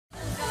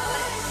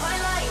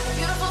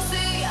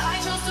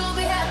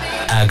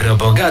Agro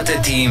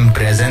Bogate Team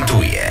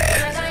prezentuje.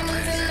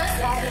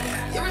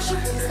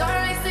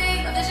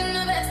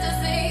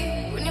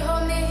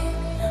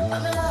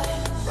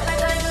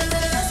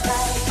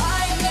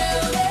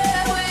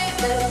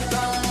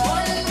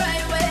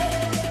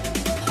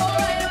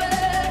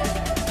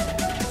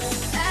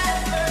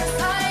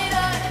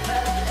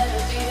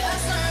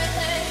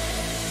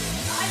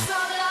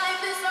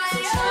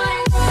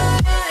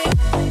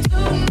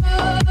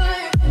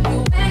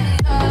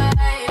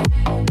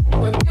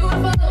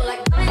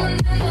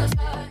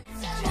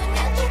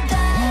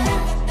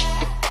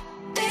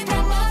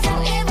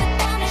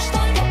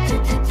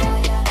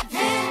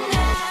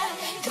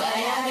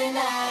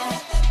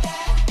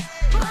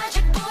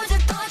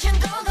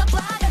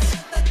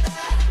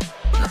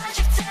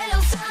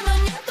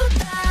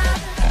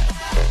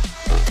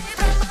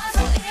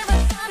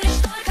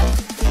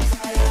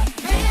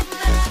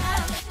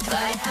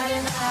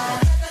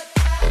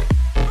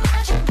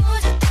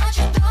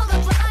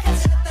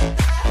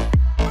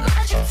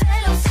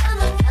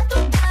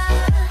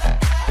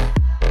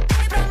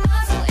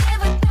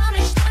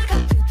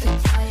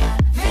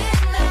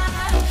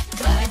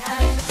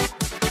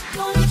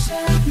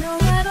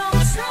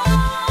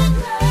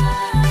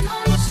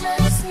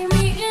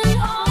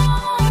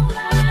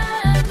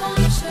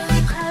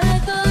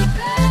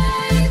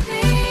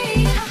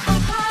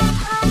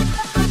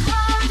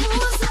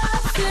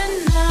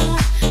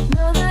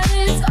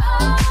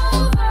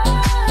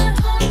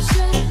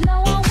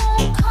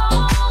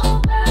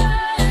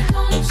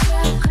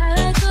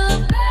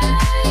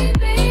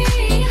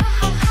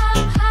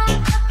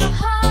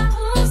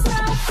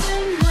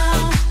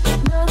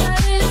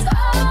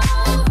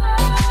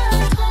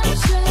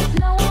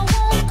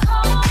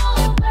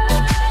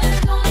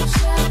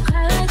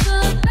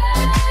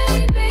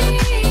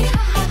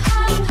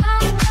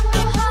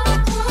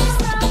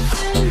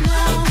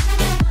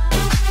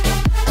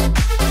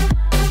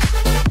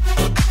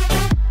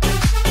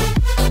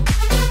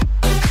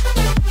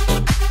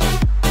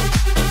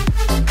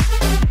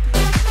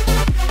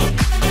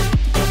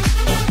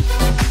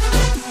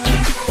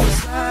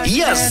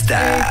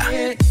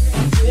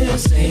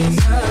 This ain't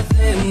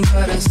nothing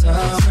but a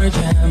summer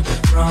jam.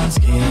 Bronze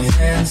skin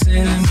and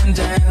cinnamon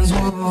tans.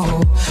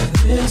 Whoa,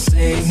 this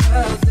ain't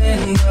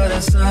nothing but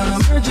a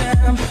summer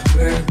jam.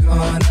 We're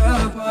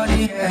gonna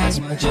party as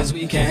much as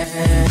we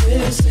can.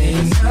 This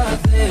ain't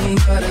nothing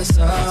but a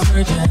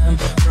summer jam.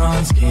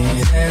 Bronze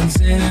skin and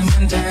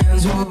cinnamon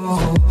tans.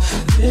 Whoa,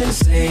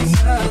 this ain't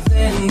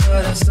nothing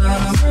but a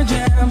summer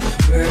jam.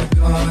 We're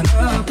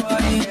gonna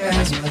party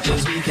as much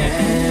as we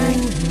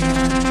can.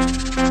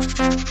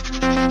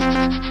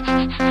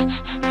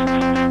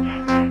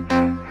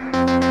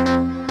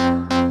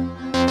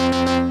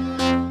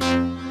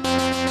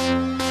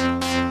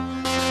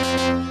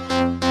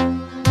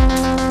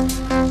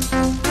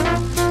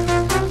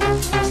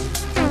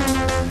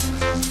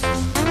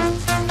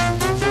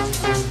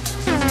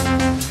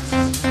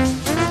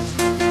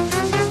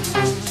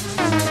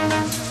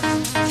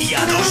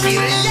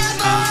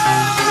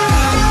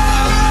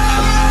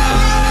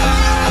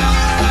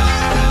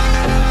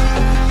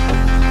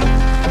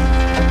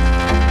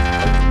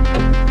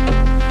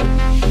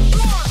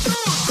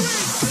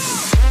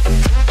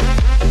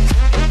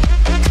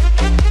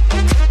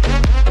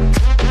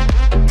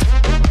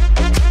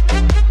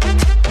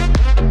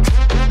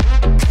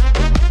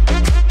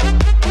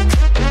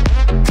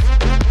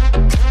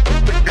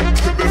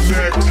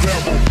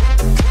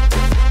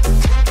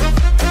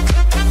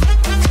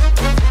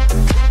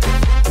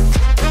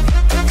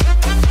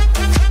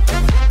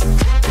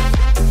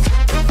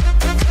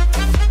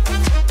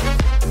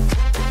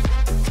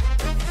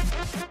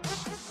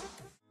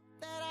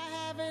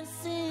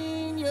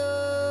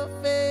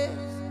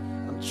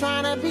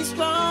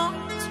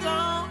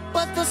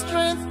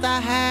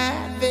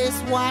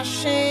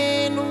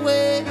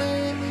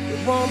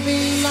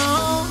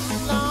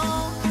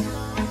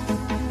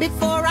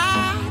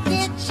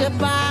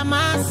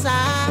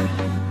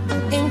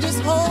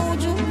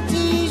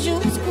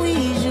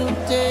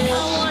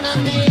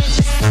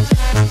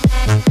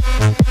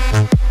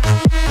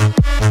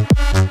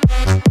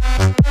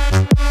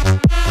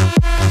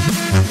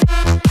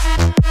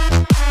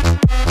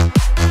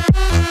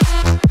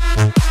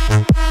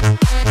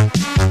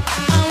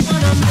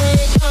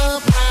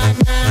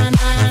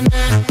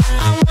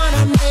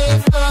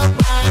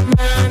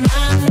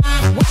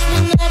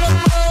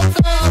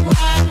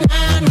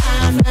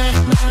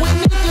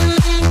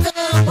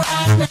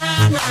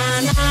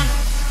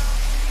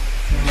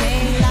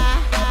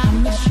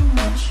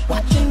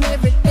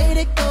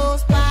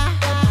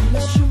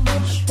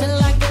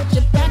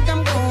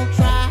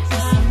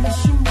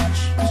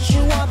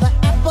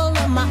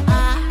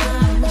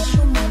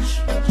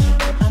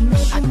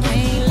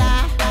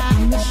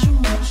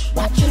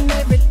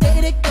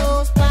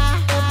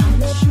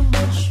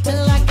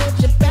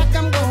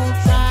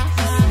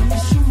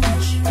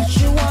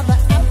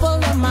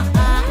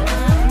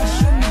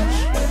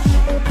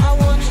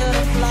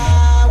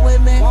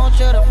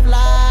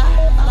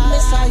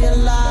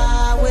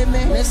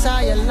 Miss how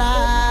you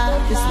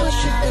lie. This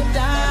wish you could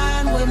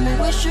dine with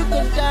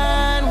to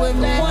dine with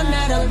me. One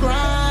that'll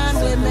grind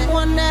with me.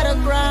 One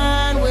that'll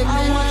grind with me.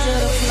 I want you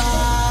to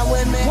fly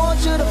with me. Want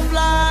you to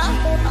fly.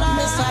 I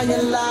miss how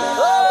you lie.